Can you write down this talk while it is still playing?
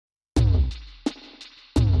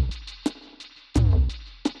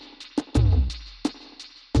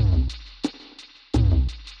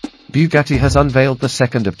Bugatti has unveiled the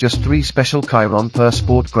second of just 3 special Chiron Pur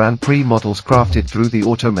Sport Grand Prix models crafted through the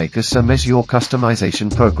automaker's Sur Mesure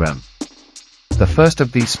customization program. The first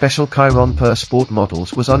of these special Chiron Pur Sport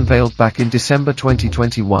models was unveiled back in December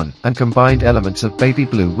 2021 and combined elements of baby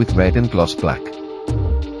blue with red and gloss black.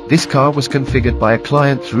 This car was configured by a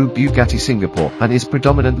client through Bugatti Singapore and is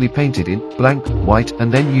predominantly painted in Blanc, white, and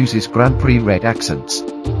then uses Grand Prix Red accents.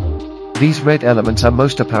 These red elements are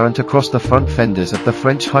most apparent across the front fenders of the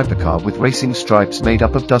French hypercar with racing stripes made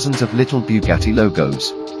up of dozens of little Bugatti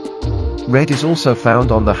logos. Red is also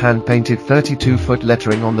found on the hand-painted 32-foot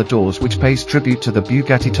lettering on the doors, which pays tribute to the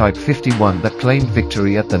Bugatti Type 51 that claimed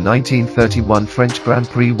victory at the 1931 French Grand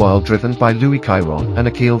Prix while driven by Louis Chiron and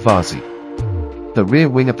Achille Varzi. The rear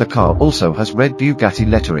wing of the car also has red Bugatti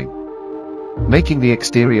lettering. Making the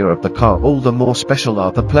exterior of the car all the more special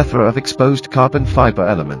are the plethora of exposed carbon fiber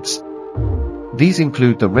elements. These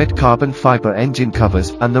include the red carbon fiber engine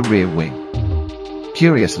covers and the rear wing.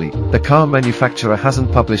 Curiously, the car manufacturer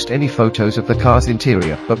hasn't published any photos of the car's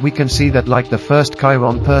interior, but we can see that like the first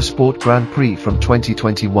Chiron Pur Sport Grand Prix from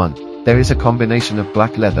 2021, there is a combination of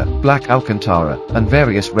black leather, black Alcantara, and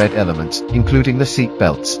various red elements, including the seat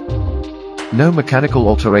belts. No mechanical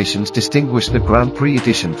alterations distinguish the Grand Prix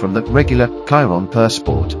edition from the regular Chiron Pur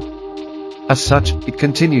Sport. As such, it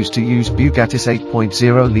continues to use Bugatti's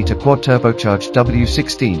 8.0-litre quad-turbocharged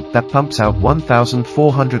W16 that pumps out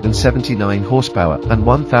 1,479 horsepower and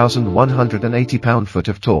 1,180 pound-foot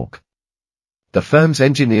of torque. The firm's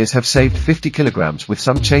engineers have saved 50 kilograms with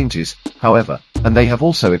some changes, however, and they have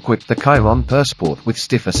also equipped the Chiron Pur Sport with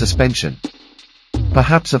stiffer suspension.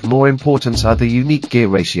 Perhaps of more importance are the unique gear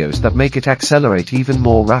ratios that make it accelerate even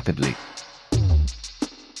more rapidly.